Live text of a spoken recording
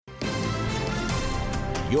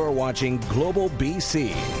You're watching Global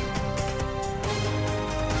BC.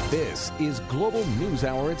 This is Global News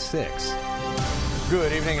Hour at 6.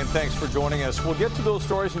 Good evening and thanks for joining us. We'll get to those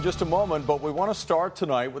stories in just a moment, but we want to start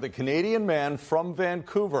tonight with a Canadian man from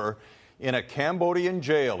Vancouver in a Cambodian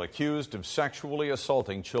jail accused of sexually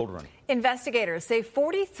assaulting children. Investigators say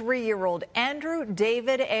 43-year-old Andrew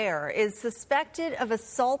David Eyre is suspected of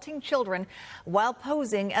assaulting children while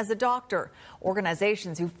posing as a doctor.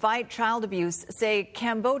 Organizations who fight child abuse say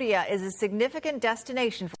Cambodia is a significant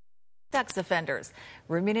destination for sex offenders.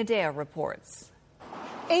 Rumina Dea reports.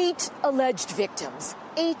 8 alleged victims,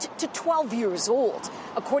 8 to 12 years old,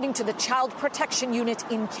 according to the Child Protection Unit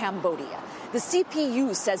in Cambodia. The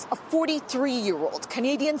CPU says a 43-year-old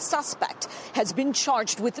Canadian suspect has been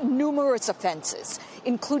charged with numerous offenses,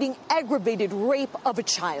 including aggravated rape of a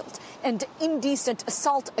child and indecent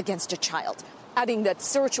assault against a child, adding that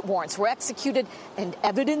search warrants were executed and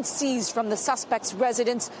evidence seized from the suspect's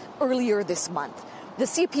residence earlier this month. The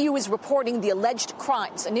CPU is reporting the alleged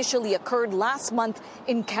crimes initially occurred last month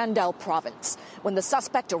in Kandal province, when the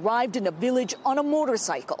suspect arrived in a village on a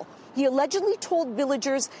motorcycle. He allegedly told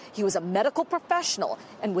villagers he was a medical professional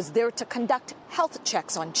and was there to conduct health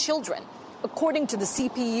checks on children. According to the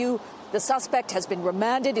CPU, the suspect has been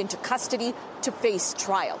remanded into custody to face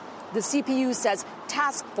trial. The CPU says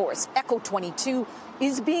Task Force Echo 22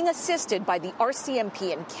 is being assisted by the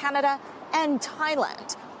RCMP in Canada and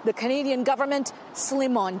Thailand. The Canadian government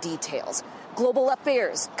slim on details. Global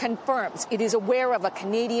Affairs confirms it is aware of a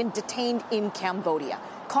Canadian detained in Cambodia.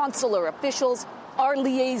 Consular officials are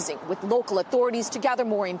liaising with local authorities to gather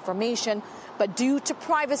more information, but due to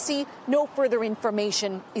privacy, no further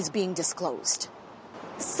information is being disclosed.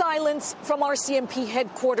 Silence from RCMP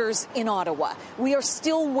headquarters in Ottawa. We are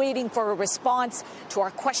still waiting for a response to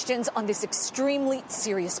our questions on this extremely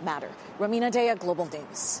serious matter. Rumina Dea, Global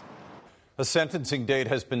News. A sentencing date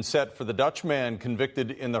has been set for the Dutch man convicted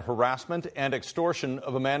in the harassment and extortion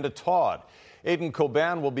of Amanda Todd. Aidan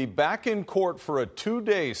Coban will be back in court for a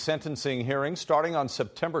 2-day sentencing hearing starting on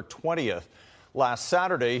September 20th. Last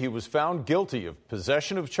Saturday, he was found guilty of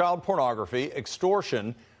possession of child pornography,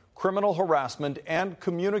 extortion, criminal harassment, and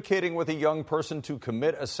communicating with a young person to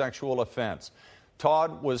commit a sexual offense.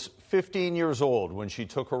 Todd was 15 years old when she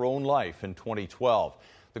took her own life in 2012.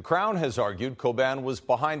 The Crown has argued Coban was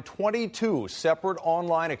behind 22 separate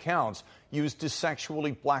online accounts used to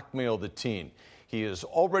sexually blackmail the teen. He is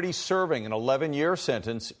already serving an 11-year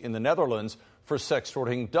sentence in the Netherlands for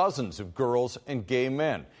sextorting dozens of girls and gay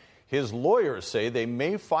men. His lawyers say they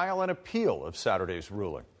may file an appeal of Saturday's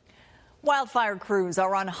ruling. Wildfire crews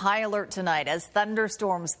are on high alert tonight as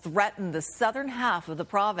thunderstorms threaten the southern half of the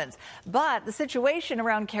province. But the situation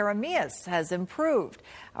around Keremeos has improved.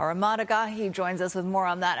 Our Ahmad Agahi joins us with more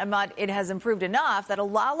on that. Ahmad, it has improved enough that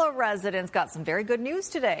Olalla residents got some very good news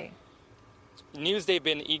today. News they've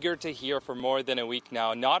been eager to hear for more than a week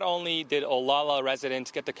now. Not only did Olalla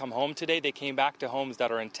residents get to come home today, they came back to homes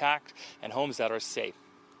that are intact and homes that are safe.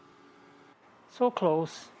 So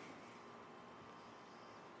close.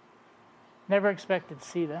 Never expected to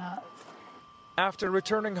see that. After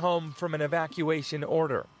returning home from an evacuation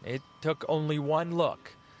order, it took only one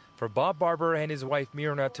look for Bob Barber and his wife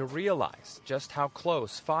Myrna to realize just how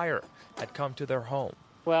close fire had come to their home.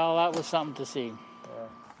 Well, that was something to see.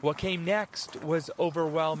 What came next was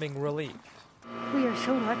overwhelming relief. We are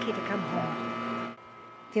so lucky to come home.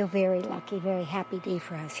 Feel very lucky, very happy day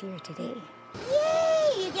for us here today.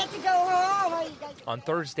 Yay! You get to go home. On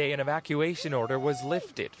Thursday, an evacuation order was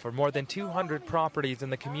lifted for more than 200 properties in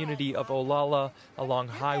the community of Olalla along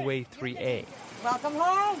Highway 3A. Welcome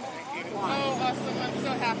home. Oh, awesome. I'm so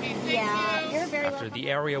happy. Thank you. You're very After welcome.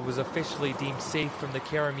 the area was officially deemed safe from the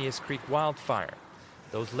Keremeos Creek wildfire,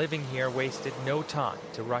 those living here wasted no time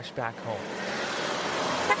to rush back home.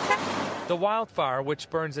 The wildfire, which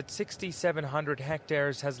burns at 6,700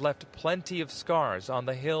 hectares, has left plenty of scars on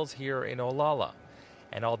the hills here in Olalla.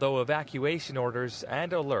 And although evacuation orders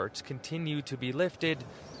and alerts continue to be lifted,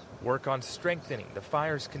 work on strengthening the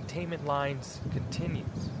fire's containment lines continues.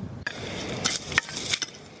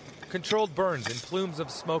 Controlled burns and plumes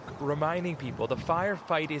of smoke reminding people the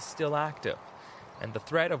firefight is still active. And the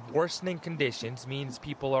threat of worsening conditions means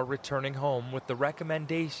people are returning home with the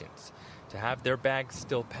recommendations to have their bags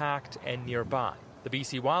still packed and nearby. The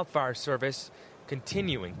BC Wildfire Service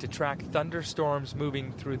continuing to track thunderstorms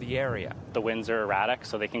moving through the area. The winds are erratic,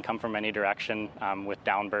 so they can come from any direction with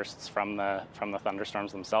downbursts from the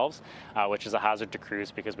thunderstorms themselves, which is a hazard to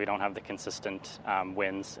crews because we don't have the consistent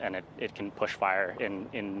winds, and it can push fire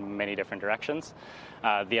in many different directions.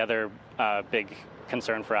 The other big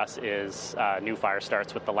concern for us is new fire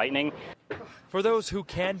starts with the lightning. For those who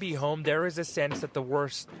can be home, there is a sense that the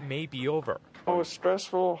worst may be over. Oh, a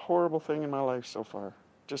stressful, horrible thing in my life so far.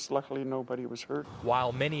 Just luckily nobody was hurt.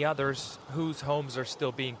 While many others whose homes are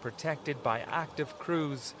still being protected by active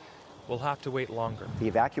crews will have to wait longer. The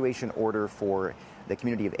evacuation order for the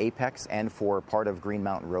community of Apex and for part of Green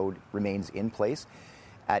Mountain Road remains in place.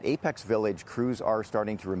 At Apex Village, crews are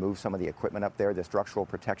starting to remove some of the equipment up there, the structural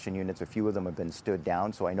protection units. A few of them have been stood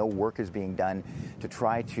down, so I know work is being done to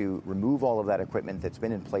try to remove all of that equipment that's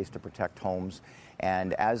been in place to protect homes.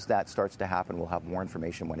 And as that starts to happen, we'll have more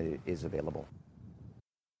information when it is available.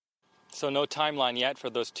 So no timeline yet for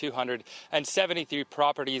those 273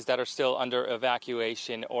 properties that are still under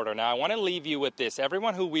evacuation order. Now, I want to leave you with this.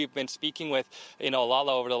 Everyone who we've been speaking with in Olalla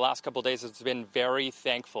over the last couple of days has been very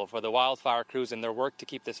thankful for the wildfire crews and their work to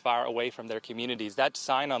keep this fire away from their communities. That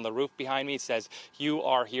sign on the roof behind me says, "You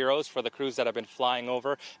are heroes," for the crews that have been flying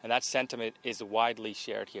over, and that sentiment is widely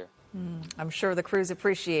shared here. I'm sure the crews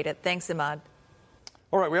appreciate it. Thanks, Imad.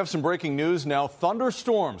 All right, we have some breaking news now.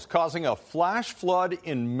 Thunderstorms causing a flash flood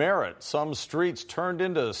in Merritt. Some streets turned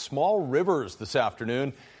into small rivers this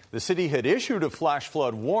afternoon. The city had issued a flash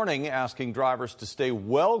flood warning, asking drivers to stay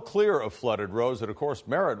well clear of flooded roads. And, of course,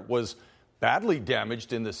 Merritt was badly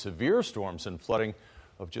damaged in the severe storms and flooding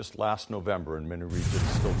of just last November, and many regions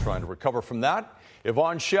still trying to recover from that.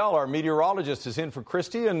 Yvonne Schell, our meteorologist, is in for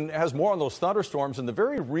Christy and has more on those thunderstorms and the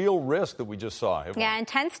very real risk that we just saw. Yvonne. Yeah,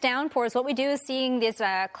 intense downpours. What we do is seeing these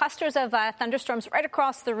clusters of thunderstorms right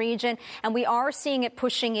across the region, and we are seeing it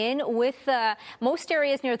pushing in with most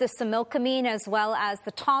areas near the Similkameen as well as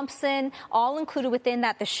the Thompson, all included within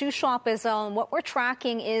that. The Shuswap zone. What we're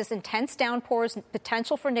tracking is intense downpours,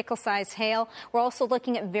 potential for nickel-sized hail. We're also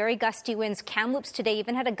looking at very gusty winds. Kamloops today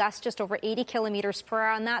even had a gust just over 80 kilometers per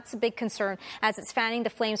hour, and that's a big concern as it's fanning the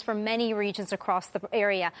flames for many regions across the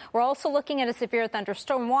area. We're also looking at a severe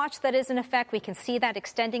thunderstorm watch that is in effect. We can see that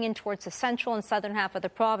extending in towards the central and southern half of the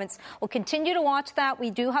province. We'll continue to watch that.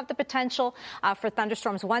 We do have the potential for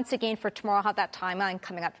thunderstorms once again for tomorrow. I'll have that timeline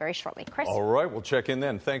coming up very shortly. Chris? All right, we'll check in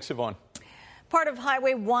then. Thanks, Yvonne. Part of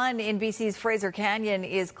Highway 1 in BC's Fraser Canyon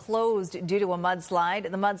is closed due to a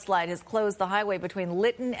mudslide. The mudslide has closed the highway between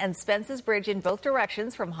Lytton and Spence's Bridge in both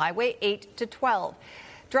directions from Highway 8 to 12.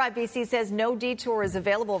 Drive BC says no detour is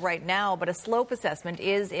available right now, but a slope assessment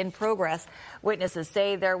is in progress. Witnesses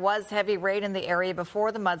say there was heavy rain in the area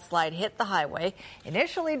before the mudslide hit the highway.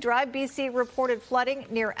 Initially, Drive BC reported flooding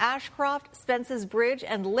near Ashcroft, Spence's Bridge,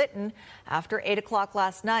 and Lytton after 8 o'clock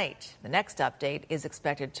last night. The next update is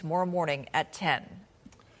expected tomorrow morning at 10.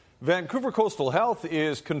 Vancouver Coastal Health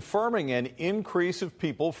is confirming an increase of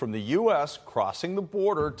people from the U.S. crossing the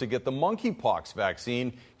border to get the monkeypox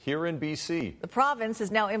vaccine here in BC. The province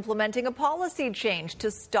is now implementing a policy change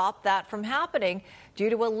to stop that from happening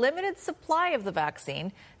due to a limited supply of the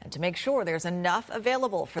vaccine and to make sure there's enough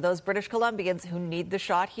available for those British Columbians who need the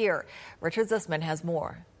shot here. Richard Zussman has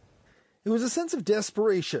more. It was a sense of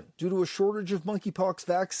desperation due to a shortage of monkeypox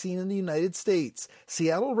vaccine in the United States.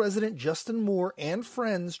 Seattle resident Justin Moore and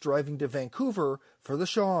friends driving to Vancouver for the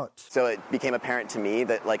shot. So it became apparent to me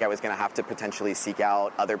that I was going to have to potentially seek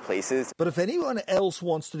out other places. But if anyone else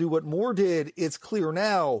wants to do what Moore did, it's clear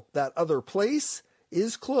now that other place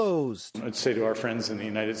is closed. I'd say to our friends in the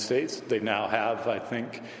United States, they now have, I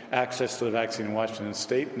think, access to the vaccine in Washington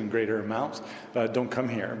State in greater amounts. Don't come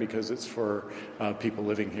here because it's for people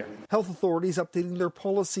living here. Health authorities updating their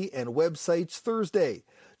policy and websites Thursday.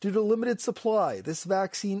 Due to limited supply, this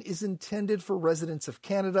vaccine is intended for residents of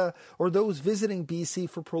Canada or those visiting BC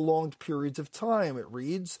for prolonged periods of time, it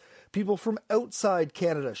reads. People from outside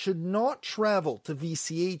Canada should not travel to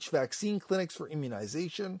VCH vaccine clinics for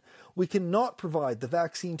immunization. We cannot provide the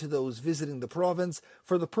vaccine to those visiting the province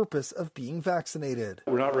for the purpose of being vaccinated.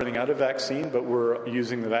 We're not running out of vaccine, but we're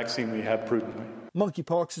using the vaccine we have prudently.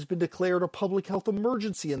 Monkeypox has been declared a public health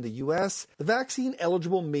emergency in the U.S. The vaccine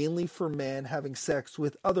eligible mainly for men having sex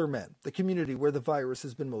with other men, the community where the virus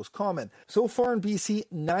has been most common. So far in BC,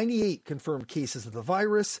 98 confirmed cases of the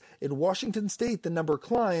virus. In Washington State, the number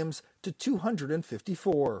climbs to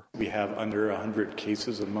 254. We have under 100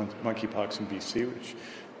 cases of monkeypox in BC, which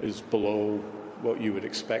is below what you would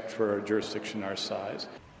expect for a jurisdiction our size.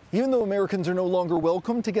 Even though Americans are no longer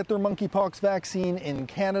welcome to get their monkeypox vaccine in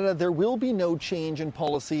Canada, there will be no change in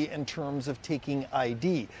policy in terms of taking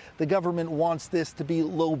ID. The government wants this to be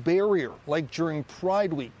low barrier, like during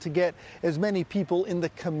Pride Week, to get as many people in the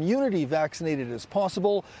community vaccinated as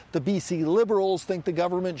possible. The BC Liberals think the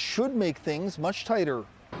government should make things much tighter.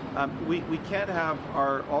 We can't have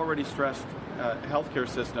our already stressed healthcare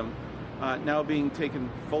system now being taken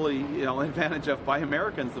fully advantage of by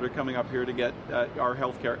Americans that are coming up here to get our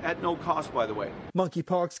health care at no cost, by the way.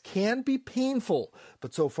 Monkeypox can be painful,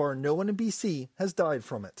 but so far no one in BC has died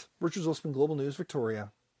from it. Richard Zulsman, Global News,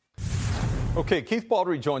 Victoria. Okay, Keith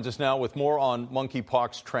Baldry joins us now with more on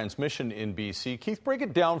monkeypox transmission in BC. Keith, break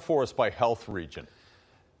it down for us by health region.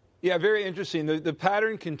 Yeah, very interesting. The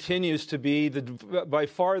pattern continues to be by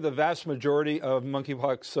far the vast majority of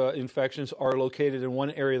monkeypox infections are located in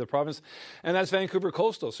one area of the province, and that's Vancouver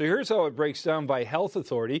Coastal. So here's how it breaks down by health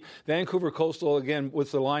authority. Vancouver Coastal, again,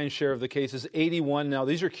 with the lion's share of the cases, 81 now.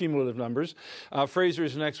 These are cumulative numbers. Fraser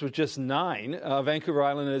is next with just 9. Vancouver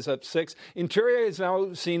Island is at 6. Interior has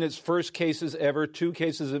now seen its first cases ever. 2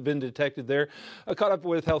 cases have been detected there. I caught up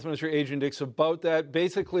with Health Minister Adrian Dix about that.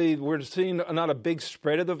 Basically, we're seeing not a big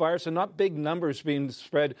spread of the virus, and not big numbers being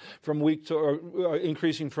spread from week to or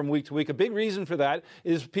increasing from week to week. A big reason for that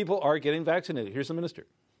is people are getting vaccinated. Here's the minister.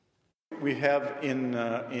 We have in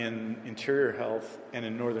Interior Health and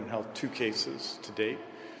in Northern Health 2 cases to date,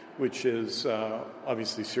 which is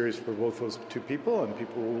obviously serious for both those 2 people, and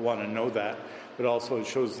people will want to know that. But also it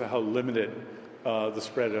shows how limited the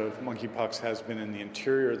spread of monkeypox has been in the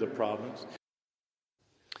interior of the province.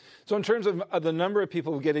 So in terms of the number of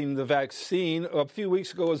people getting the vaccine, a few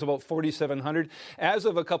weeks ago it was about 4,700. As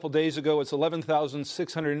of a couple days ago, it's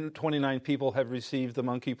 11,629 people have received the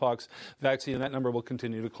monkeypox vaccine, and that number will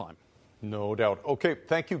continue to climb. No doubt. Okay,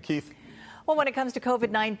 thank you, Keith. Well, when it comes to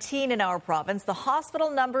COVID-19 in our province, the hospital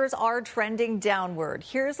numbers are trending downward.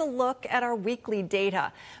 Here's a look at our weekly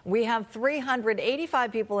data. We have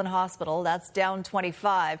 385 people in hospital. That's down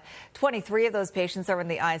 25. 23 of those patients are in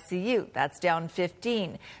the ICU. That's down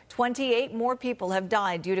 15. 28 more people have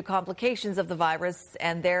died due to complications of the virus,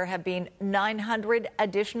 and there have been 900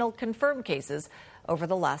 additional confirmed cases over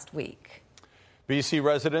the last week. BC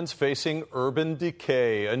residents facing urban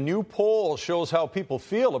decay. A new poll shows how people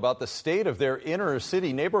feel about the state of their inner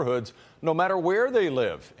city neighborhoods, no matter where they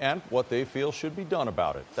live, and what they feel should be done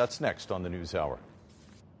about it. That's next on the News Hour.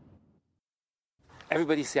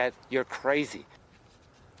 Everybody said, "You're crazy."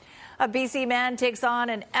 A BC man takes on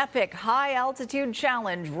an epic high-altitude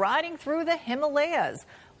challenge riding through the Himalayas.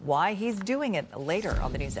 Why he's doing it later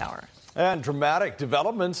on the News Hour. And dramatic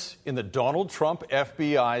developments in the Donald Trump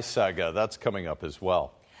FBI saga. That's coming up as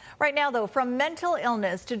well. Right now, though, from mental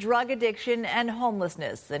illness to drug addiction and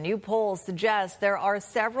homelessness, the new poll suggests there are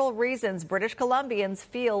several reasons British Columbians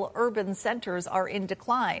feel urban centers are in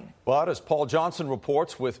decline. But as Paul Johnson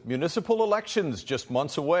reports, with municipal elections just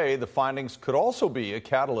months away, the findings could also be a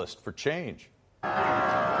catalyst for change.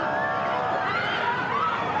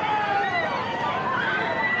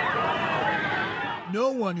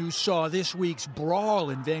 No one who saw this week's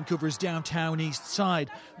brawl in Vancouver's downtown east side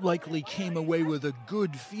likely came away with a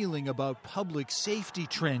good feeling about public safety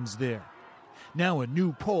trends there. Now a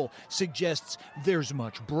new poll suggests there's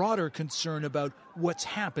much broader concern about what's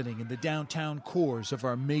happening in the downtown cores of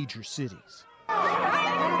our major cities.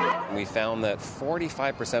 We found that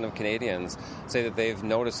 45% of Canadians say that they've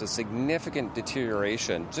noticed a significant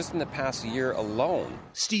deterioration just in the past year alone.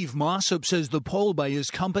 Steve Mossop says the poll by his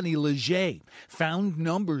company Leger found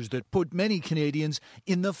numbers that put many Canadians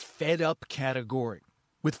in the fed-up category,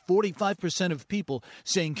 with 45% of people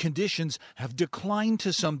saying conditions have declined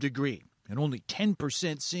to some degree and only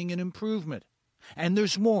 10% seeing an improvement. And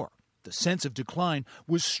there's more. The sense of decline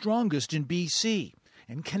was strongest in BC.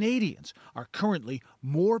 And Canadians are currently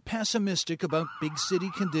more pessimistic about big city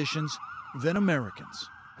conditions than Americans.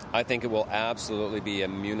 I think it will absolutely be a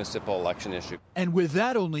municipal election issue. And with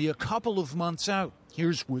that only a couple of months out,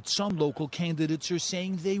 here's what some local candidates are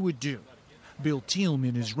saying they would do. Bill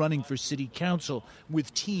Thielman is running for city council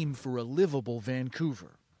with Team for a Livable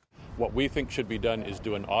Vancouver. What we think should be done is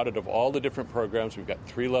do an audit of all the different programs. We've got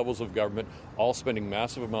 3 levels of government, all spending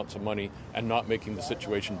massive amounts of money and not making the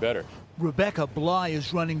situation better. Rebecca Bly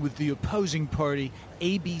is running with the opposing party,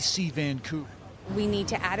 ABC Vancouver. We need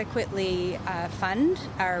to adequately fund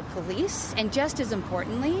our police, and just as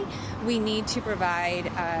importantly, we need to provide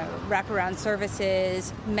wraparound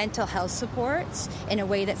services, mental health supports in a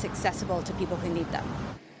way that's accessible to people who need them.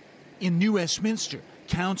 In New Westminster,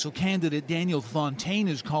 Council candidate Daniel Fontaine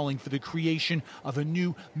is calling for the creation of a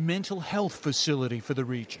new mental health facility for the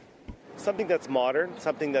region. Something that's modern,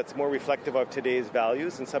 something that's more reflective of today's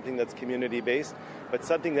values, and something that's community-based, but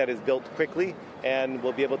something that is built quickly and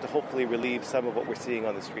will be able to hopefully relieve some of what we're seeing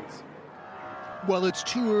on the streets. While it's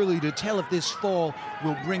too early to tell if this fall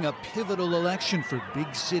will bring a pivotal election for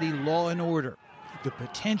big city law and order, the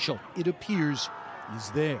potential, it appears,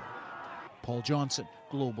 is there. Paul Johnson,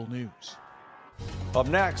 Global News. Up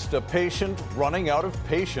next, a patient running out of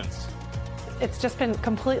patience. It's just been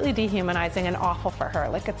completely dehumanizing and awful for her.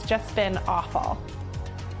 Like, it's just been awful.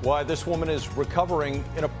 Why this woman is recovering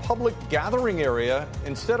in a public gathering area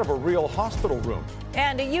instead of a real hospital room.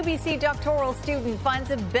 And a UBC doctoral student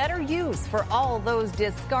finds a better use for all those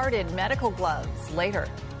discarded medical gloves. Later.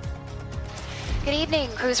 Good evening.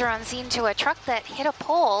 Crews are on scene to a truck that hit a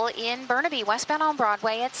pole in Burnaby, westbound on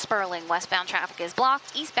Broadway at Sperling. Westbound traffic is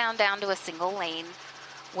blocked, eastbound down to a single lane.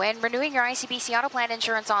 When renewing your ICBC Auto Plan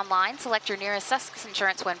insurance online, select your nearest Sussex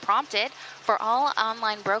Insurance when prompted. For all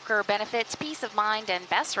online broker benefits, peace of mind, and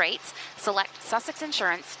best rates, select Sussex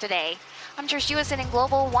Insurance today. I'm Trish Jewison in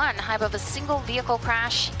Global One, high above a single vehicle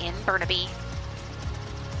crash in Burnaby.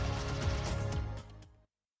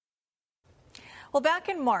 Well, back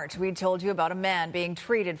in March, we told you about a man being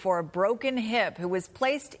treated for a broken hip who was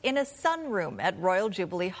placed in a sunroom at Royal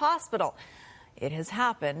Jubilee Hospital. It has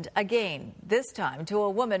happened again, this time to a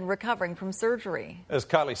woman recovering from surgery. As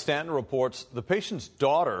Kylie Stanton reports, the patient's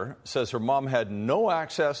daughter says her mom had no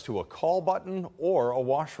access to a call button or a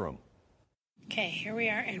washroom. Okay, here we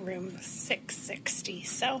are in room 660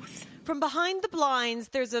 South. From behind the blinds,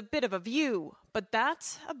 there's a bit of a view, but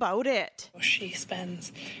that's about it. She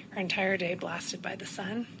spends her entire day blasted by the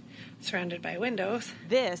sun, surrounded by windows.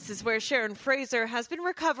 This is where Sharon Fraser has been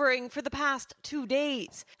recovering for the past 2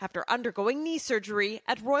 days after undergoing knee surgery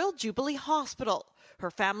at Royal Jubilee Hospital. Her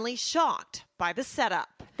family shocked by the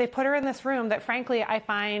setup. They put her in this room that, frankly, I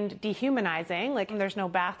find dehumanizing. Like, there's no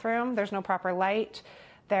bathroom, there's no proper light,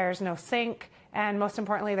 there's no sink, and most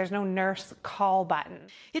importantly, there's no nurse call button.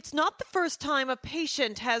 It's not the first time a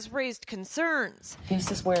patient has raised concerns. This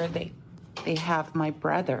is where they have my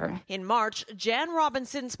brother. In March, Jan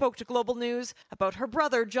Robinson spoke to Global News about her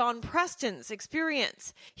brother John Preston's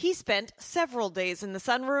experience. He spent several days in the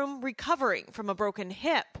sunroom recovering from a broken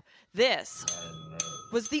hip. This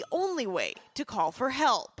was the only way to call for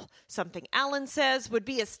help, something Alan says would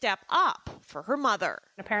be a step up for her mother.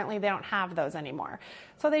 Apparently they don't have those anymore.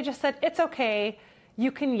 So they just said, it's okay,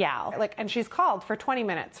 you can yell. And she's called for 20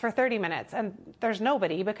 minutes, for 30 minutes, and there's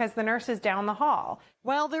nobody because the nurse is down the hall.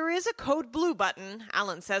 While there is a code blue button,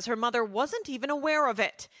 Alan says her mother wasn't even aware of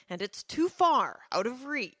it, and it's too far out of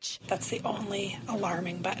reach. That's the only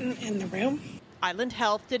alarming button in the room. Island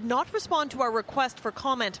Health did not respond to our request for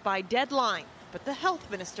comment by deadline, but the health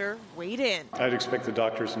minister weighed in. I'd expect the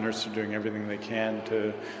doctors and nurses are doing everything they can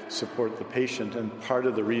to support the patient, and part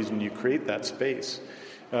of the reason you create that space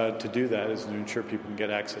to do that is to ensure people can get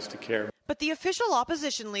access to care. But the official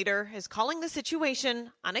opposition leader is calling the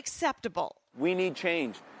situation unacceptable. We need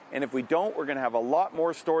change, and if we don't, we're going to have a lot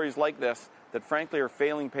more stories like this that frankly are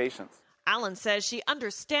failing patients. Alan says she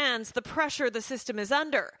understands the pressure the system is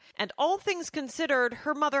under, and all things considered,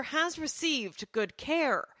 her mother has received good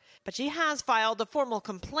care. But she has filed a formal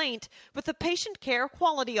complaint with the Patient Care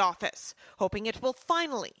Quality Office, hoping it will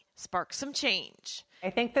finally spark some change.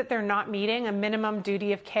 I think that they're not meeting a minimum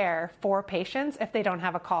duty of care for patients if they don't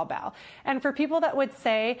have a call bell. And for people that would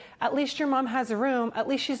say, at least your mom has a room, at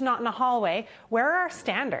least she's not in a hallway, where are our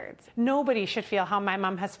standards? Nobody should feel how my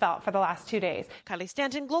mom has felt for the last 2 days. Kylie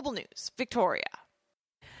Stanton, Global News, Victoria.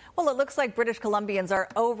 Well, it looks like British Columbians are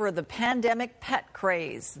over the pandemic pet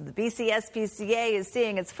craze. The BC SPCA is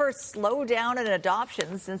seeing its first slowdown in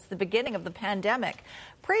adoptions since the beginning of the pandemic.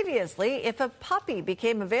 Previously, if a puppy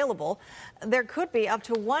became available, there could be up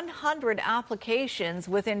to 100 applications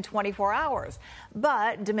within 24 hours.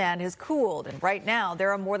 But demand has cooled, and right now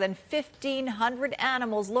there are more than 1,500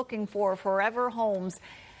 animals looking for forever homes.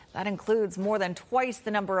 That includes more than twice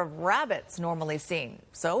the number of rabbits normally seen.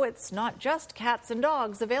 So it's not just cats and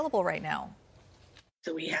dogs available right now.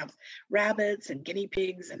 So we have rabbits and guinea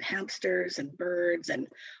pigs and hamsters and birds and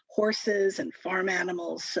horses and farm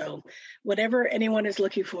animals. So whatever anyone is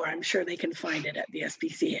looking for, I'm sure they can find it at the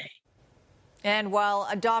SPCA. And while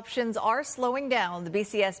adoptions are slowing down, the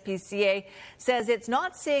BC SPCA says it's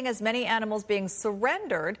not seeing as many animals being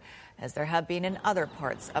surrendered as there have been in other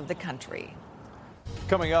parts of the country.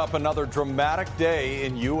 Coming up, another dramatic day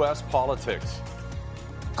in U.S. politics.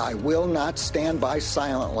 I will not stand by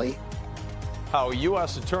silently. How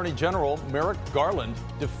U.S. Attorney General Merrick Garland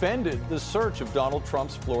defended the search of Donald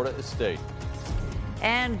Trump's Florida estate.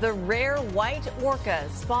 And the rare white orca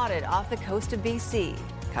spotted off the coast of BC.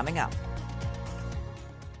 Coming up.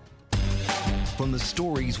 From the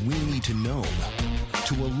stories we need to know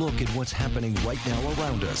to a look at what's happening right now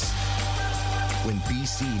around us. When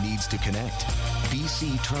BC needs to connect,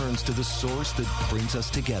 BC turns to the source that brings us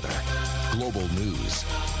together. Global News.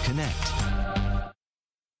 Connect.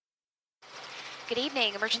 Good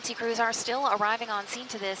evening. Emergency crews are still arriving on scene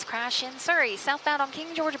to this crash in Surrey. Southbound on King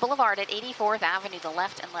George Boulevard at 84th Avenue. The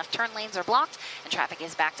left and left turn lanes are blocked, and traffic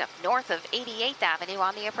is backed up north of 88th Avenue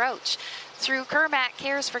on the approach. Through Kermac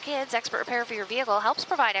Cares for Kids, expert repair for your vehicle helps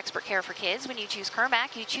provide expert care for kids. When you choose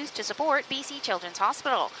Kermac, you choose to support BC Children's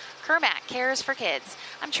Hospital. Kermac Cares for Kids.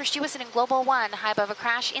 I'm Trish Jewison in Global One, high above a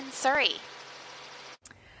crash in Surrey.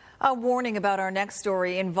 A warning about our next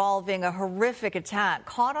story involving a horrific attack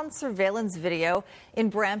caught on surveillance video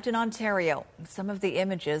in Brampton, Ontario. Some of the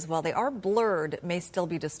images, while they are blurred, may still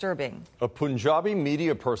be disturbing. A Punjabi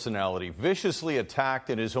media personality viciously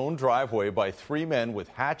attacked in his own driveway by 3 men with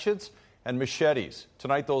hatchets and machetes.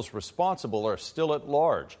 Tonight, those responsible are still at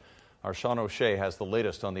large. Our Sean O'Shea has the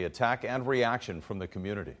latest on the attack and reaction from the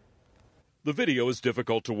community. The video is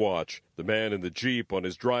difficult to watch. The man in the Jeep on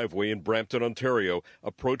his driveway in Brampton, Ontario,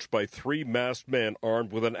 approached by 3 masked men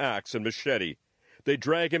armed with an axe and machete. They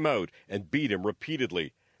drag him out and beat him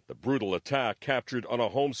repeatedly. The brutal attack captured on a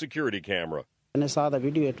home security camera. When I saw the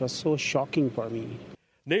video, it was so shocking for me.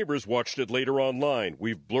 Neighbors watched it later online.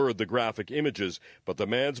 We've blurred the graphic images, but the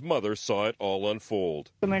man's mother saw it all unfold.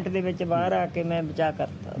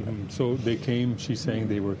 So they came, she's saying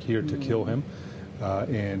they were here to kill him.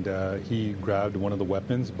 And he grabbed one of the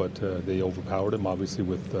weapons, but they overpowered him, obviously,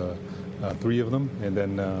 with 3 of them. And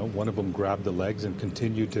then one of them grabbed the legs and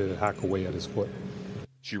continued to hack away at his foot.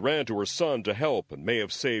 She ran to her son to help and may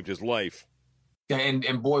have saved his life.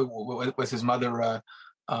 And boy, was his mother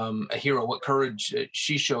a hero. What courage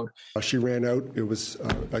she showed. She ran out. It was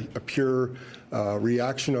a pure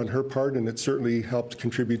reaction on her part, and it certainly helped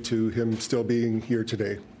contribute to him still being here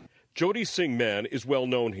today. Jyoti Singh Mann is well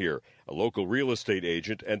known here, a local real estate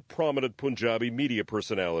agent and prominent Punjabi media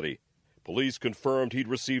personality. Police confirmed he'd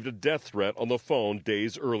received a death threat on the phone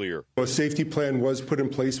days earlier. A safety plan was put in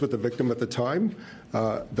place with the victim at the time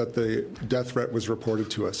that the death threat was reported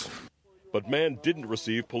to us. But Mann didn't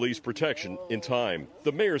receive police protection in time.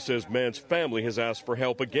 The mayor says Mann's family has asked for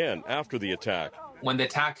help again after the attack. When the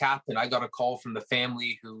attack happened, I got a call from the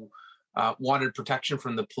family who wanted protection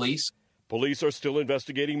from the police. Police are still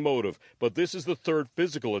investigating motive, but this is the 3rd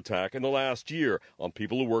physical attack in the last year on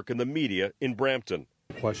people who work in the media in Brampton.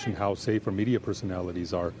 Question how safe our media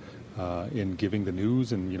personalities are in giving the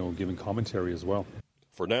news and, giving commentary as well.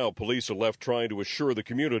 For now, police are left trying to assure the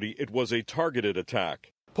community it was a targeted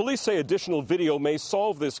attack. Police say additional video may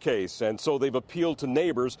solve this case, and so they've appealed to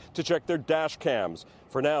neighbors to check their dash cams.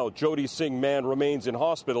 For now, Jyoti Singh Mann remains in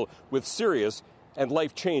hospital with serious and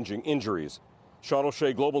life-changing injuries. Sean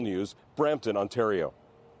O'Shea, Global News, Brampton, Ontario.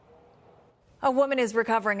 A woman is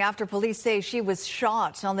recovering after police say she was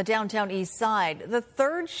shot on the downtown east side. The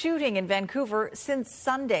 3rd shooting in Vancouver since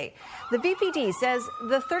Sunday. The VPD says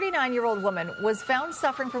the 39-year-old woman was found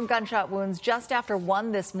suffering from gunshot wounds just after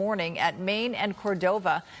 1 this morning at Main and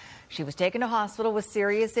Cordova. She was taken to hospital with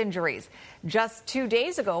serious injuries. Just 2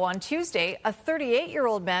 days ago, on Tuesday, a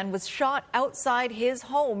 38-year-old man was shot outside his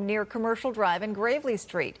home near Commercial Drive and Gravely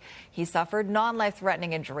Street. He suffered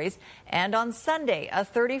non-life-threatening injuries. And on Sunday, a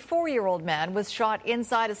 34-year-old man was shot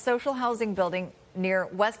inside a social housing building near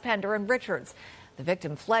West Pender and Richards. The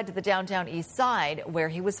victim fled to the downtown east side, where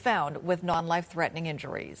he was found with non-life-threatening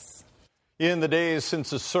injuries. In the days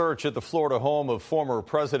since a search at the Florida home of former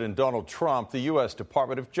President Donald Trump, the U.S.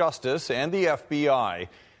 Department of Justice and the FBI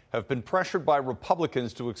have been pressured by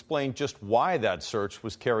Republicans to explain just why that search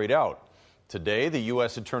was carried out. Today, the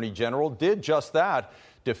U.S. Attorney General did just that,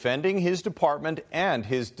 defending his department and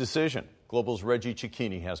his decision. Global's Reggie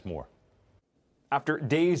Cicchini has more. After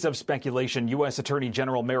days of speculation, U.S. Attorney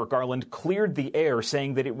General Merrick Garland cleared the air,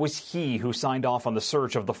 saying that it was he who signed off on the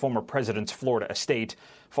search of the former president's Florida estate,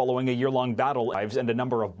 following a year-long battle and a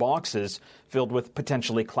number of boxes filled with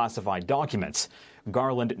potentially classified documents.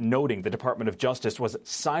 Garland noting the Department of Justice was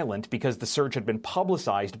silent because the search had been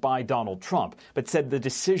publicized by Donald Trump, but said the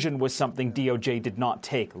decision was something DOJ did not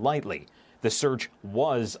take lightly. The search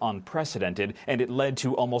was unprecedented, and it led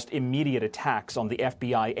to almost immediate attacks on the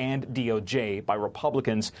FBI and DOJ by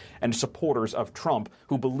Republicans and supporters of Trump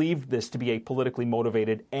who believed this to be a politically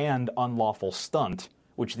motivated and unlawful stunt,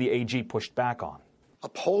 which the AG pushed back on.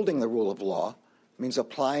 Upholding the rule of law means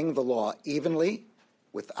applying the law evenly,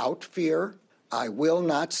 without fear. I will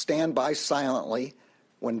not stand by silently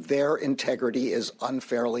when their integrity is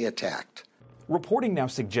unfairly attacked. Reporting now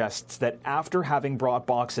suggests that after having brought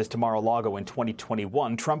boxes to Mar-a-Lago in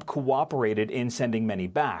 2021, Trump cooperated in sending many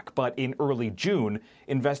back. But in early June,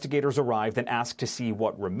 investigators arrived and asked to see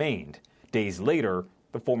what remained. Days later,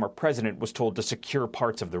 the former president was told to secure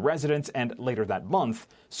parts of the residence, and later that month,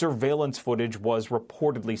 surveillance footage was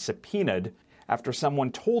reportedly subpoenaed after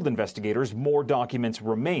someone told investigators more documents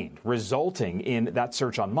remained, resulting in that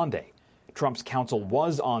search on Monday. Trump's counsel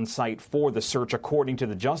was on site for the search, according to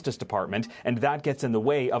the Justice Department, and that gets in the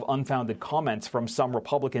way of unfounded comments from some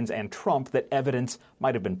Republicans and Trump that evidence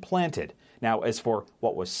might have been planted. Now, as for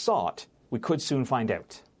what was sought, we could soon find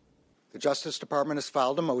out. The Justice Department has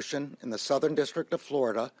filed a motion in the Southern District of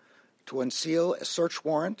Florida to unseal a search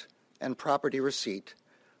warrant and property receipt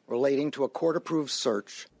relating to a court-approved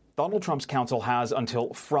search. Donald Trump's counsel has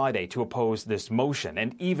until Friday to oppose this motion,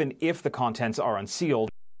 and even if the contents are unsealed,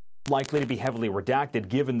 likely to be heavily redacted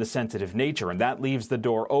given the sensitive nature, and that leaves the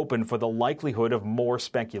door open for the likelihood of more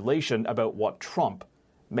speculation about what Trump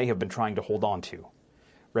may have been trying to hold on to.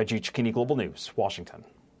 Reggie Cecchini, Global News, Washington.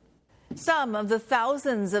 Some of the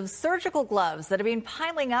thousands of surgical gloves that have been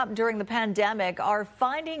piling up during the pandemic are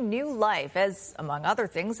finding new life as, among other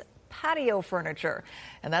things, patio furniture.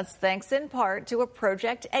 And that's thanks in part to a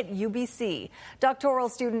project at UBC. Doctoral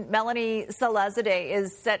student Melanie Salazade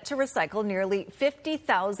is set to recycle nearly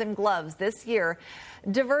 50,000 gloves this year,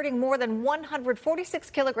 diverting more than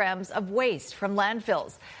 146 kilograms of waste from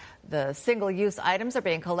landfills. The single-use items are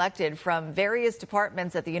being collected from various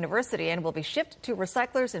departments at the university and will be shipped to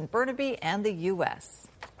recyclers in Burnaby and the U.S.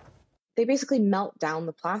 They basically melt down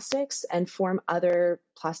the plastics and form other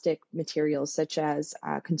plastic materials such as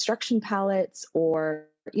construction pallets or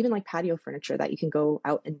even like patio furniture that you can go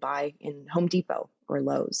out and buy in Home Depot or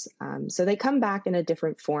Lowe's. So they come back in a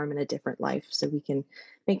different form and a different life so we can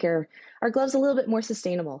make our gloves a little bit more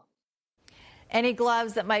sustainable. Any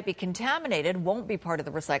gloves that might be contaminated won't be part of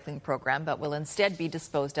the recycling program, but will instead be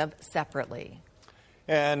disposed of separately.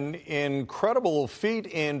 An incredible feat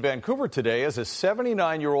in Vancouver today as a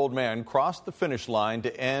 79-year-old man crossed the finish line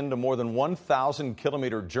to end a more than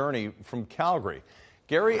 1,000-kilometer journey from Calgary.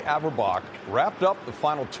 Gary Averbach wrapped up the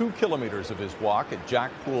final 2 kilometers of his walk at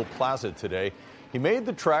Jack Pool Plaza today. He made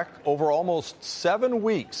the trek over almost 7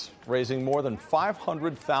 weeks, raising more than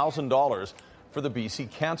 $500,000 for the BC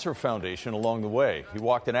Cancer Foundation along the way. He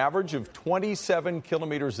walked an average of 27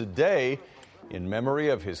 kilometers a day in memory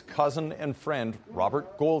of his cousin and friend,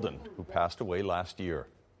 Robert Golden, who passed away last year.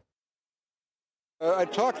 I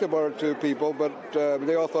talked about it to people, but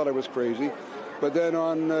they all thought I was crazy. But then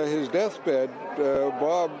on his deathbed,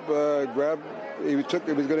 Bob he was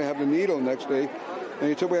going to have the needle next day, and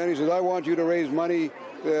he took me and he says, I want you to raise money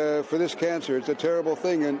for this cancer. It's a terrible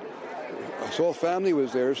thing. And his whole family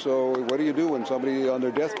was there, so what do you do when somebody on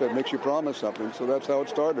their deathbed makes you promise something? So that's how it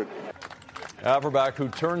started. Averbach, who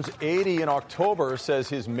turns 80 in October, says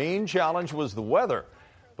his main challenge was the weather,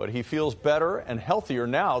 but he feels better and healthier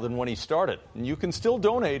now than when he started. And you can still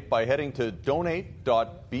donate by heading to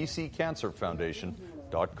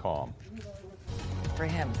donate.bccancerfoundation.com. For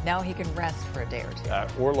him, now he can rest for a day or two.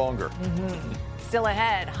 Or longer. Still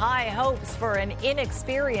ahead, high hopes for an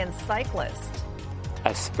inexperienced cyclist.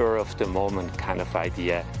 A spur-of-the-moment kind of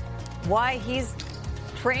idea. Why he's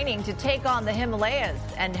training to take on the Himalayas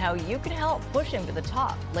and how you can help push him to the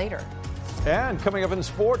top later. And coming up in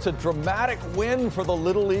sports, a dramatic win for the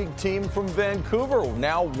Little League team from Vancouver,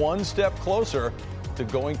 now one step closer to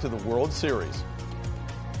going to the World Series.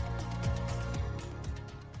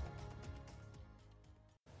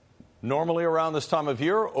 Normally around this time of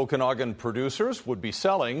year, Okanagan producers would be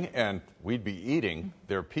selling, and we'd be eating,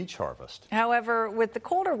 their peach harvest. However, with the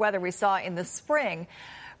colder weather we saw in the spring,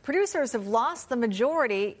 producers have lost the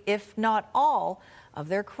majority, if not all, of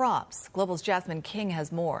their crops. Global's Jasmine King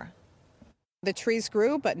has more. The trees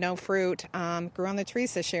grew, but no fruit grew on the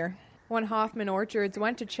trees this year. When Hoffman Orchards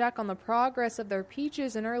went to check on the progress of their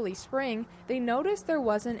peaches in early spring, they noticed there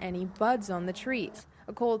wasn't any buds on the trees.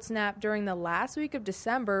 A cold snap during the last week of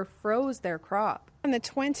December froze their crop. In the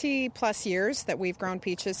 20-plus years that we've grown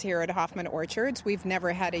peaches here at Hoffman Orchards, we've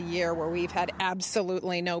never had a year where we've had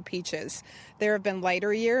absolutely no peaches. There have been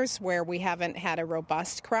lighter years where we haven't had a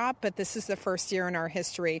robust crop, but this is the first year in our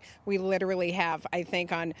history we literally have, I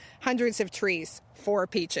think, on hundreds of trees, 4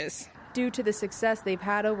 peaches. Due to the success they've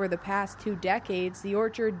had over the past 2 decades, the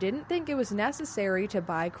orchard didn't think it was necessary to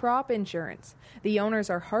buy crop insurance. The owners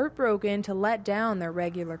are heartbroken to let down their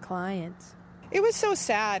regular clients. It was so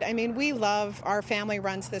sad. I mean, our family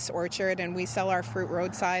runs this orchard and we sell our fruit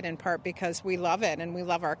roadside in part because we love it and we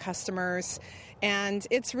love our customers. And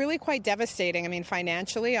it's really quite devastating. I mean,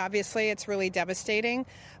 financially, obviously, it's really devastating,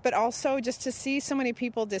 but also just to see so many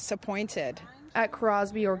people disappointed. At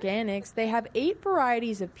Crosby Organics, they have 8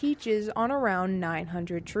 varieties of peaches on around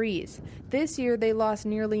 900 trees. This year, they lost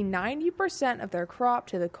nearly 90% of their crop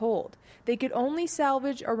to the cold. They could only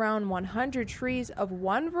salvage around 100 trees of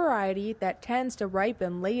one variety that tends to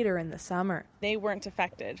ripen later in the summer. They weren't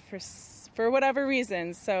affected for whatever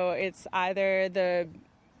reason, so it's either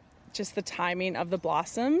just the timing of the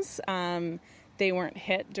blossoms. They weren't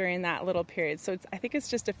hit during that little period, so I think it's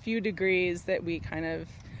just a few degrees that we kind of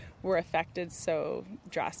were affected so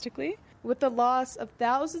drastically. With the loss of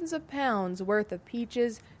thousands of pounds worth of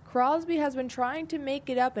peaches, Crosby has been trying to make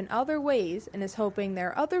it up in other ways and is hoping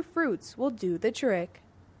their other fruits will do the trick.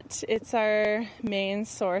 It's our main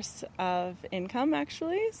source of income,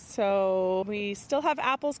 actually. So we still have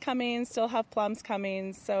apples coming, still have plums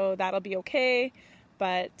coming, so that'll be okay.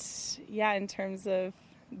 But yeah, in terms of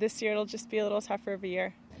this year, it'll just be a little tougher of a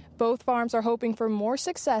year. Both farms are hoping for more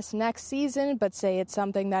success next season, but say it's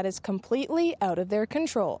something that is completely out of their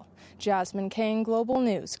control. Jasmine Kane, Global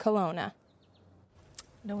News, Kelowna.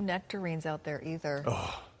 No nectarines out there either.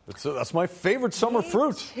 Oh, that's my favorite summer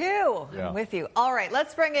fruit. Too. Yeah. I'm with you. All right,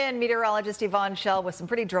 let's bring in meteorologist Yvonne Shell with some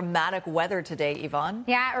pretty dramatic weather today, Yvonne.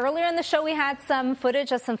 Yeah, earlier in the show we had some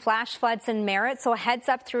footage of some flash floods in Merritt, so a heads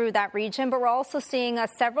up through that region. But we're also seeing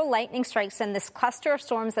several lightning strikes in this cluster of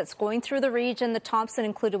storms that's going through the region, the Thompson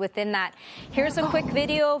included within that. Here's a quick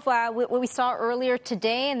video of what we saw earlier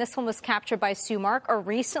today, and this one was captured by Sue Mark, or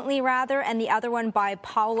recently rather, and the other one by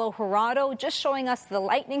Paulo Gerardo, just showing us the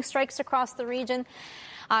lightning strikes across the region.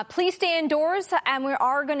 Please stay indoors, and we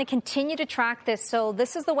are going to continue to track this. So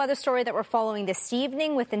this is the weather story that we're following this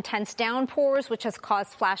evening with intense downpours, which has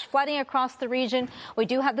caused flash flooding across the region. We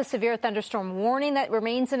do have the severe thunderstorm warning that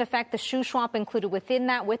remains in effect, the Shuswap included within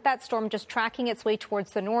that, with that storm just tracking its way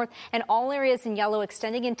towards the north, and all areas in yellow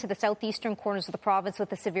extending into the southeastern corners of the province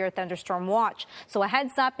with the severe thunderstorm watch. So a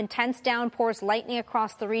heads up, intense downpours, lightning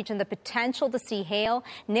across the region, the potential to see hail,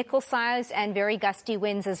 nickel-sized and very gusty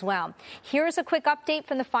winds as well. Here's a quick update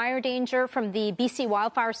from the fire danger from the BC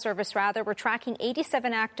Wildfire Service. We're tracking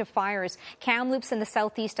 87 active fires. Kamloops in the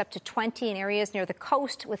southeast up to 20 in areas near the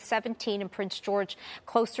coast, with 17 in Prince George,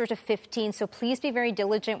 closer to 15. So please be very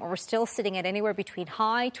diligent where we're still sitting at anywhere between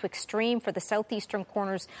high to extreme for the southeastern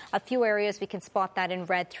corners. A few areas we can spot that in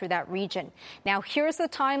red through that region. Now here's the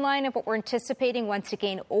timeline of what we're anticipating once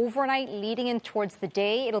again overnight leading in towards the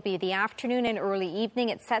day. It'll be the afternoon and early evening.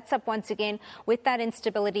 It sets up once again with that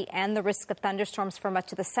instability and the risk of thunderstorms for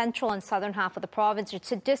much of the central and southern half of the province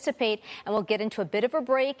to dissipate, and we'll get into a bit of a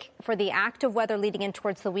break for the active weather leading in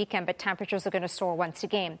towards the weekend, but temperatures are going to soar once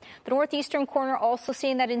again. The northeastern corner also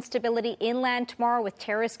seeing that instability inland tomorrow, with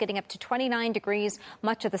Terrace getting up to 29 degrees.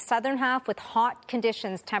 Much of the southern half with hot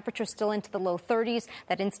conditions, temperatures still into the low 30s.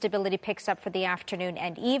 That instability picks up for the afternoon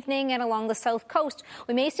and evening, and along the south coast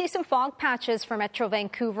we may see some fog patches for Metro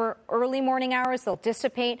Vancouver. Early morning hours, they'll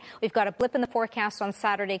dissipate. We've got a blip in the forecast on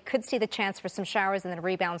Saturday. Could see the chance for some showers and then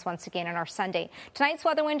rebounds once again on our Sunday. Tonight's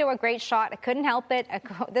weather window, a great shot. I couldn't help it.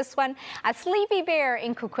 This one, a sleepy bear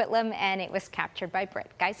in Coquitlam, and it was captured by Britt.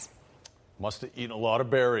 Guys? Must have eaten a lot of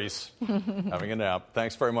berries. Having a nap.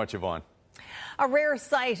 Thanks very much, Yvonne. A rare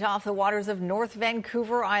sight off the waters of North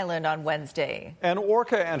Vancouver Island on Wednesday. An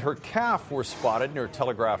orca and her calf were spotted near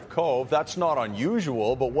Telegraph Cove. That's not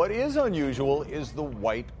unusual, but what is unusual is the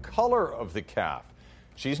white color of the calf.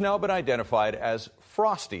 She's now been identified as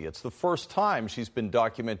Frosty. It's the first time she's been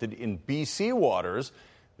documented in BC waters.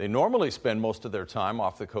 They normally spend most of their time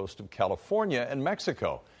off the coast of California and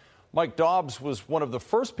Mexico. Mike Dobbs was one of the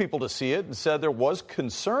first people to see it and said there was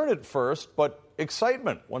concern at first, but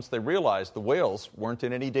excitement once they realized the whales weren't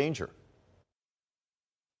in any danger.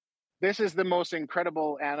 This is the most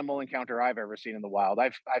incredible animal encounter I've ever seen in the wild.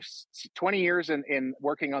 I've 20 years in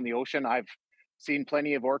working on the ocean. I've seen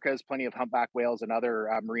plenty of orcas, plenty of humpback whales and other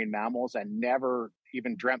marine mammals, and never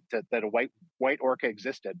even dreamt that a white orca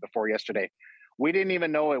existed before yesterday. We didn't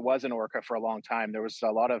even know it was an orca for a long time. There was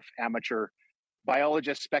a lot of amateur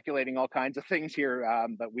biologists speculating all kinds of things here,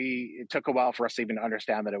 but it took a while for us to even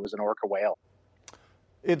understand that it was an orca whale.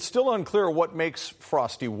 It's still unclear what makes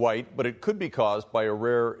Frosty white, but it could be caused by a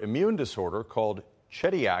rare immune disorder called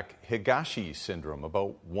Chediak-Higashi syndrome.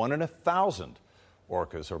 About 1 in 1,000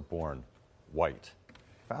 orcas are born white.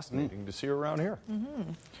 Fascinating to see her around here.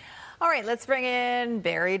 Mm-hmm. All right, let's bring in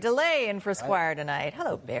Barry DeLay in for Squire tonight.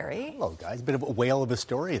 Hello, Barry. Hello, guys. Bit of a whale of a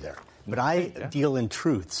story there. But I deal in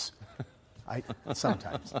truths.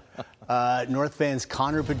 Sometimes. North Van's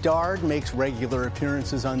Connor Bedard makes regular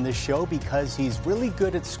appearances on this show because he's really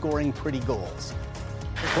good at scoring pretty goals.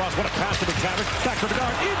 Cross, what a pass to McTavish. Back for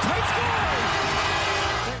Bedard. In tight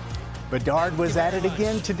score! Bedard was at it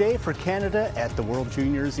again today for Canada at the World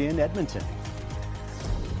Juniors in Edmonton.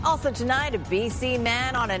 Also tonight, a BC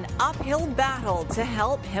man on an uphill battle to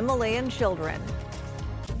help Himalayan children.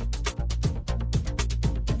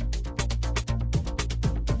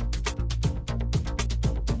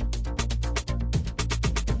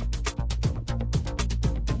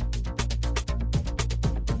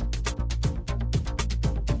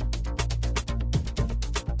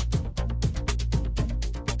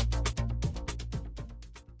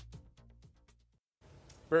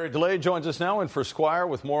 Barry DeLay joins us now in for Squire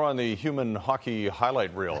with more on the human hockey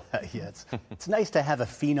highlight reel. Yeah, it's nice to have a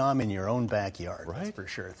phenom in your own backyard, right? That's for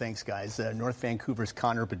sure. Thanks, guys. North Vancouver's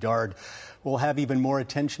Connor Bedard will have even more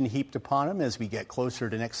attention heaped upon him as we get closer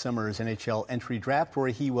to next summer's NHL entry draft, where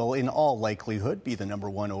he will, in all likelihood, be the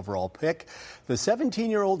 #1 overall pick. The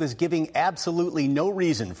 17-year-old is giving absolutely no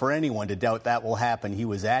reason for anyone to doubt that will happen. He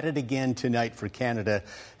was at it again tonight for Canada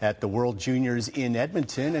at the World Juniors in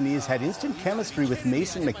Edmonton, and he has had instant chemistry with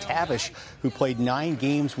Mason McTavish, who played 9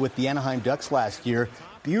 games with the Anaheim Ducks last year.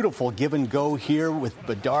 Beautiful give and go here with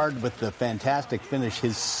Bedard with the fantastic finish.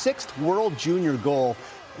 His 6th World Junior goal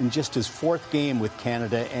in just his 4th game with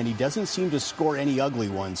Canada, and he doesn't seem to score any ugly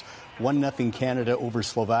ones. 1-0 Canada over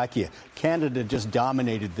Slovakia. Canada just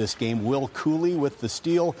dominated this game. Will Cooley with the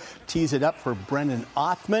steal, tees it up for Brennan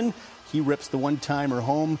Othman. He rips the one-timer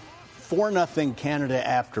home. 4-0 Canada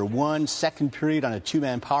after 1. Second period on a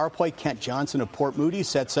 2-man power play. Kent Johnson of Port Moody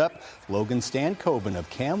sets up Logan Stankoven of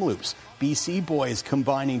Kamloops. BC boys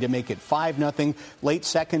combining to make it 5-0. Late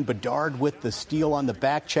second, Bedard with the steal on the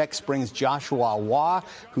back check brings Joshua Waugh,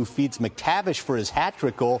 who feeds McTavish for his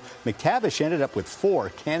hat-trick goal. McTavish ended up with 4.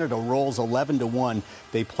 Canada rolls 11-1.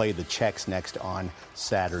 They play the Czechs next on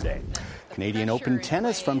Saturday. Canadian Open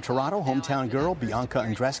tennis from Toronto, hometown girl Bianca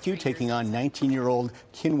Andreescu taking on 19-year-old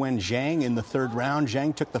Qinwen Zhang in the 3rd round.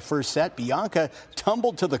 Zhang took the first set. Bianca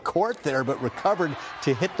tumbled to the court there, but recovered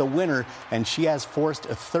to hit the winner, and she has forced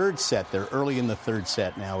a 3rd set. They're early in the 3rd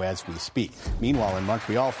set now as we speak. Meanwhile, in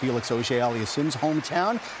Montreal, Felix Auger-Aliassime's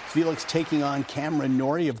hometown, Felix taking on Cameron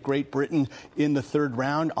Norrie of Great Britain in the 3rd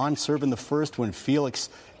round. On serve in the first when Felix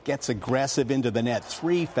gets aggressive into the net.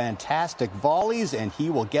 3 fantastic volleys, and he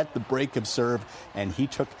will get the break of serve, and he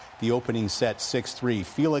took the opening set 6-3.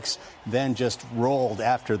 Felix then just rolled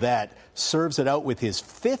after that, serves it out with his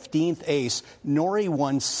 15th ace. Norrie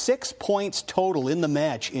won 6 points total in the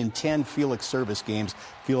match in 10 Felix service games.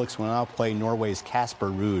 Felix will now play Norway's Casper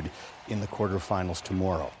Ruud in the quarterfinals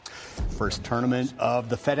tomorrow. First tournament of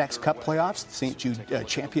the FedEx Cup playoffs, St. Jude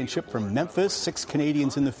Championship from Memphis. 6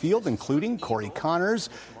 Canadians in the field, including Corey Connors,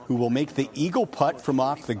 who will make the eagle putt from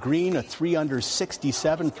off the green, a 3-under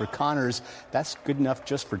 67 for Connors. That's good enough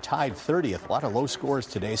just for tied 30th. A lot of low scores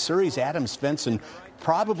today. Surrey's Adam Svensson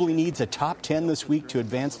probably needs a top 10 this week to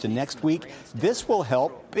advance to next week. This will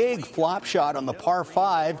help. Big flop shot on the par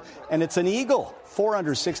 5, and it's an eagle.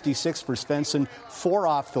 4-under 66 for Svensson, 4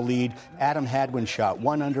 off the lead. Adam Hadwin shot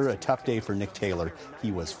 1 under, a tough day for Nick Taylor.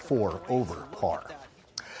 He was 4 over par.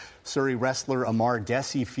 Surrey wrestler Amar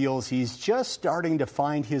Desi feels he's just starting to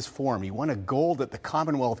find his form. He won a gold at the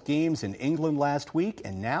Commonwealth Games in England last week,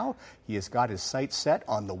 and now he has got his sights set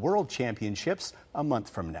on the World Championships a month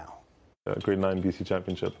from now. Grade 9 BC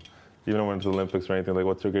Championship. Even when I went to the Olympics or anything, like,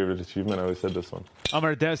 what's your greatest achievement? I always said this one.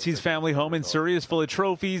 Amar Desi's family home in Surrey is full of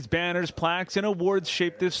trophies, banners, plaques, and awards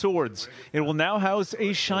shaped as swords. It will now house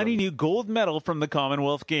a shiny new gold medal from the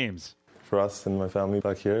Commonwealth Games. For us and my family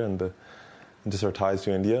back here, and just our ties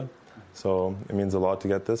to India. So it means a lot to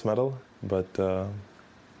get this medal, but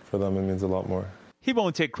for them it means a lot more. He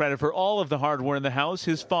won't take credit for all of the hardware in the house.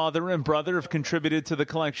 His father and brother have contributed to the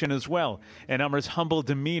collection as well. And Amar's humble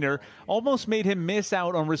demeanor almost made him miss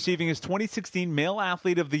out on receiving his 2016 Male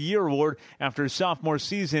Athlete of the Year award after his sophomore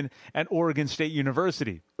season at Oregon State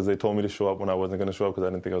University. They told me to show up when I wasn't going to show up because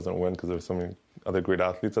I didn't think I was going to win because there were so many other great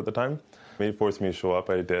athletes at the time. They forced me to show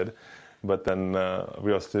up. I did. But then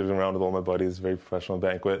we were sitting around with all my buddies, very professional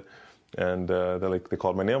banquet, and they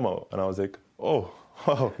called my name out. And I was like, oh,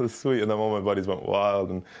 wow, that's sweet. And then all my buddies went wild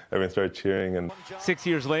and everyone started cheering. And 6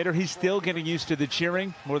 years later, he's still getting used to the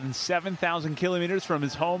cheering. More than 7,000 kilometers from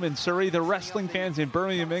his home in Surrey, the wrestling fans in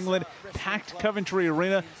Birmingham, England, packed Coventry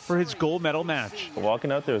Arena for his gold medal match.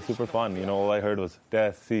 Walking out there was super fun. You know, all I heard was,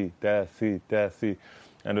 Desi, Desi, Desi.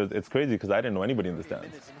 And it's crazy because I didn't know anybody in the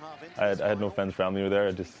stands. I had no friends, family were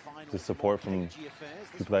there, just support from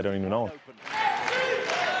people I don't even know.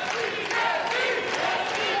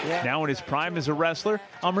 Now in his prime as a wrestler,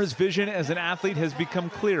 Amar's vision as an athlete has become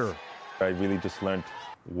clearer. I really just learned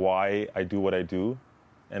why I do what I do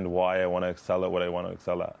and why I want to excel at what I want to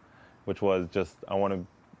excel at, which was just I want to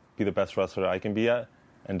be the best wrestler I can be at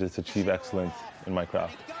and just achieve excellence in my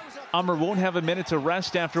craft. Ummer won't have a minute to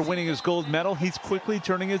rest after winning his gold medal. He's quickly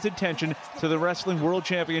turning his attention to the Wrestling World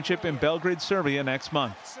Championship in Belgrade, Serbia next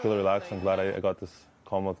month. Feel relaxed. I'm glad I got this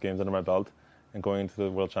Commonwealth Games under my belt. And going into the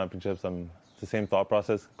World Championships, it's the same thought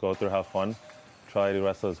process. Go out there, have fun, try to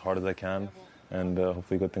wrestle as hard as I can, and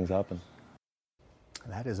hopefully good things happen.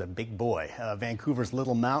 That is a big boy. Vancouver's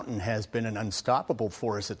Little Mountain has been an unstoppable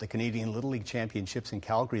force at the Canadian Little League Championships in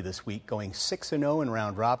Calgary this week, going 6-0 in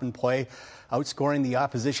round-robin play, outscoring the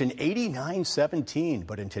opposition 89-17.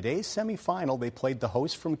 But in today's semifinal, they played the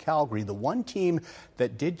host from Calgary, the one team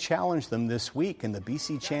that did challenge them this week. And the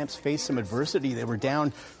BC Champs faced some adversity. They were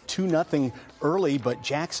down 2-0 early, but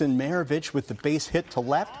Jackson Maravich with the base hit to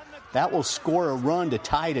left, that will score a run to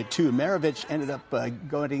tie it at 2. Maravich ended up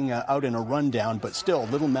going out in a rundown, but still,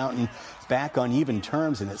 Little Mountain back on even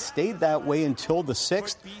terms, and it stayed that way until the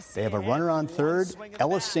 6th. They have a runner on third.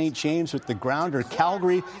 Ellis St. James with the grounder.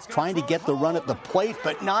 Calgary trying to get the run at the plate,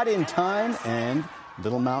 but not in time, and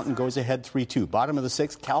Little Mountain goes ahead 3-2. Bottom of the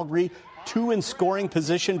 6th, Calgary 2 in scoring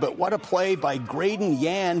position, but what a play by Graydon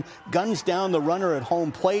Yan. Guns down the runner at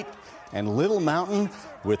home plate. And Little Mountain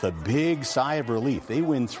with a big sigh of relief. They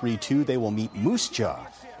win 3-2. They will meet Moose Jaw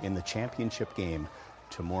in the championship game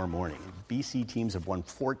tomorrow morning. BC teams have won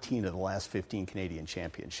 14 of the last 15 Canadian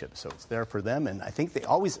championships, so it's there for them. And I think there's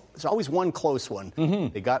always one close one.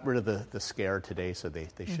 Mm-hmm. They got rid of the scare today, so they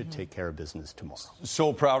should take care of business tomorrow.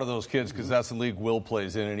 So proud of those kids, because that's the league Will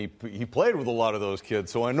plays in, and he played with a lot of those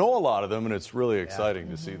kids, so I know a lot of them, and it's really exciting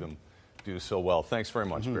to see them do so well. Thanks very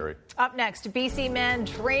much, Barry. Up next, BC man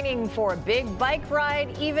training for a big bike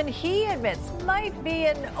ride, even he admits might be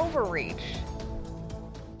an overreach.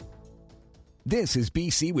 This is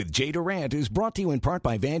BC with Jay Durant, is brought to you in part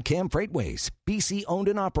by Van Cam Freightways. BC owned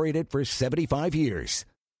and operated for 75 years.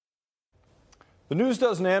 The news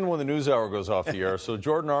doesn't end when the news hour goes off the air, so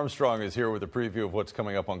Jordan Armstrong is here with a preview of what's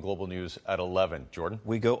coming up on Global News at 11. Jordan?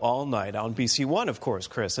 We go all night on BC One, of course,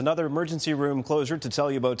 Chris. Another emergency room closure to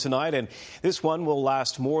tell you about tonight, and this one will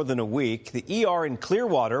last more than a week. The ER in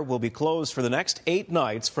Clearwater will be closed for the next 8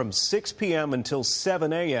 nights from 6 p.m. until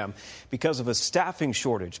 7 a.m. because of a staffing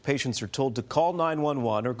shortage. Patients are told to call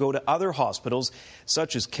 911 or go to other hospitals,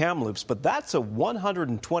 such as Kamloops, but that's a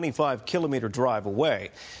 125-kilometer drive away.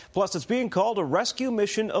 Plus, it's being called a rescue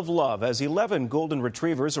mission of love as 11 golden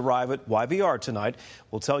retrievers arrive at YVR tonight.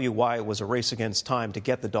 We'll tell you why it was a race against time to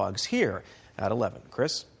get the dogs here at 11.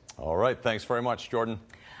 Chris? All right. Thanks very much, Jordan.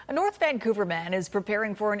 A North Vancouver man is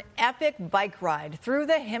preparing for an epic bike ride through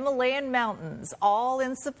the Himalayan mountains, all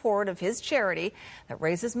in support of his charity that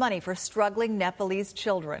raises money for struggling Nepalese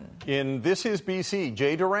children. In This Is BC,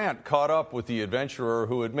 Jay Durant caught up with the adventurer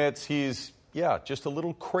who admits he's, just a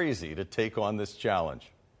little crazy to take on this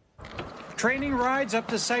challenge. Training rides up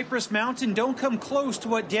to Cypress Mountain don't come close to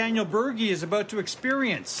what Daniel Berge is about to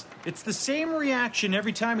experience. It's the same reaction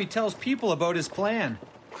every time he tells people about his plan.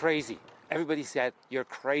 Crazy. Everybody said, you're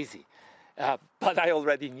crazy. But I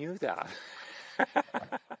already knew that.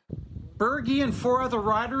 Berge and 4 other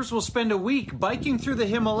riders will spend a week biking through the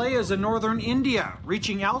Himalayas in northern India,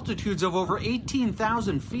 reaching altitudes of over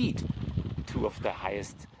 18,000 feet. 2 of the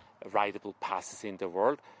highest rideable passes in the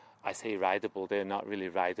world. I say rideable, they're not really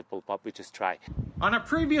rideable, but we just try. On a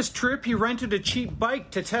previous trip, he rented a cheap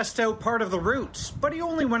bike to test out part of the routes, but he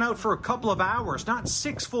only went out for a couple of hours, not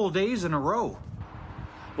 6 full days in a row.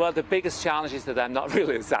 Well, the biggest challenge is that I'm not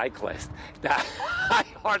really a cyclist. I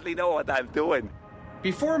hardly know what I'm doing.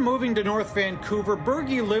 Before moving to North Vancouver,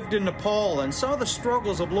 Berge lived in Nepal and saw the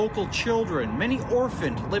struggles of local children, many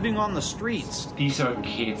orphaned, living on the streets. These are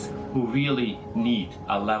kids who really need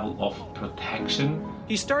a level of protection.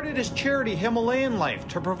 He started his charity Himalayan Life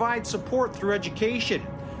to provide support through education.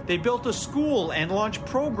 They built a school and launched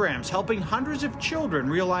programs helping hundreds of children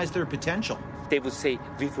realize their potential. They would say,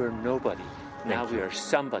 we were nobody. Now we are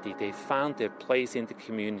somebody. They found their place in the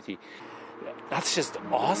community. That's just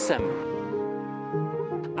awesome.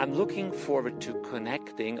 I'm looking forward to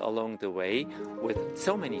connecting along the way with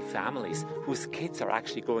so many families whose kids are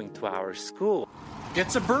actually going to our school.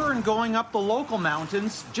 It's a burn going up the local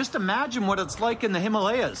mountains. Just imagine what it's like in the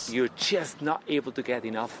Himalayas. You're just not able to get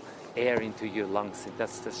enough air into your lungs.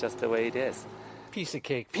 That's just the way it is. Piece of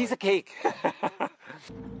cake. Piece of cake.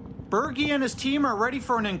 Berge and his team are ready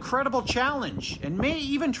for an incredible challenge and may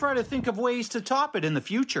even try to think of ways to top it in the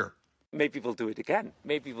future. Maybe we'll do it again.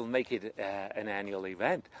 Maybe we'll make it an annual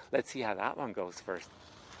event. Let's see how that one goes first.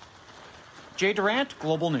 Jay Durant,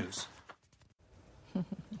 Global News.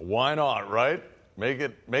 Why not, right? Make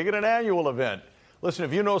it an annual event. Listen,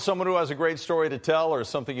 if you know someone who has a great story to tell or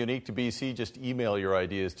something unique to BC, just email your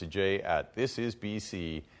ideas to Jay at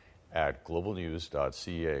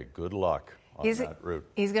thisisbc@globalnews.ca. Good luck. that route.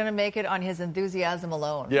 He's going to make it on his enthusiasm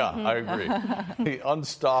alone. Yeah, I agree.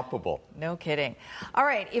 Unstoppable. No kidding. All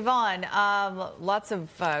right, Yvonne, lots of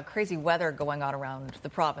crazy weather going on around the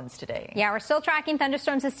province today. Yeah, we're still tracking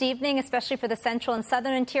thunderstorms this evening, especially for the central and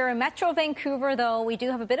southern interior. Metro Vancouver, though, we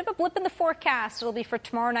do have a bit of a blip in the forecast. It'll be for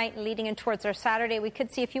tomorrow night and leading in towards our Saturday. We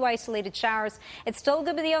could see a few isolated showers. It's still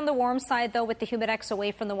going to be on the warm side, though, with the humidex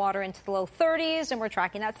away from the water into the low 30s. And we're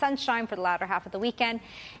tracking that sunshine for the latter half of the weekend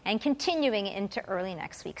and continuing into early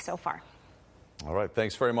next week so far. All right,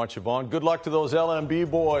 thanks very much, Yvonne. Good luck to those LNB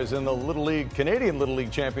boys in the Little League, Canadian Little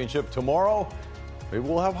League Championship tomorrow. Maybe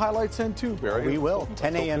we'll have highlights in too, Barry. We will.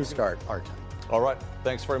 10 a.m. start, our time. All right,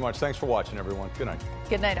 thanks very much. Thanks for watching, everyone. Good night.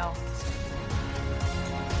 Good night, all.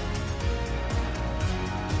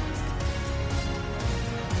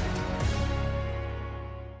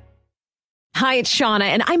 Hi, it's Shauna,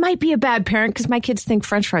 and I might be a bad parent because my kids think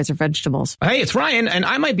French fries are vegetables. Hey, it's Ryan, and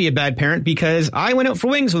I might be a bad parent because I went out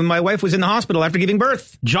for wings when my wife was in the hospital after giving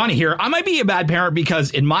birth. Johnny here. I might be a bad parent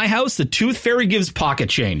because in my house, the tooth fairy gives pocket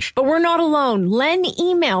change. But we're not alone. Len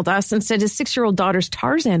emailed us and said his 6-year-old daughter's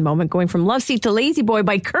Tarzan moment going from love seat to lazy boy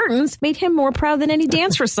by curtains made him more proud than any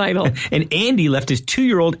dance recital. And Andy left his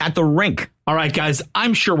 2-year-old at the rink. All right, guys,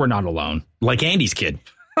 I'm sure we're not alone. Like Andy's kid.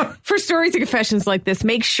 For stories and confessions like this,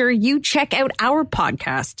 make sure you check out our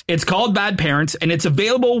podcast. It's called Bad Parents, and it's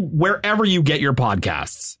available wherever you get your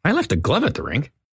podcasts. I left a glove at the rink.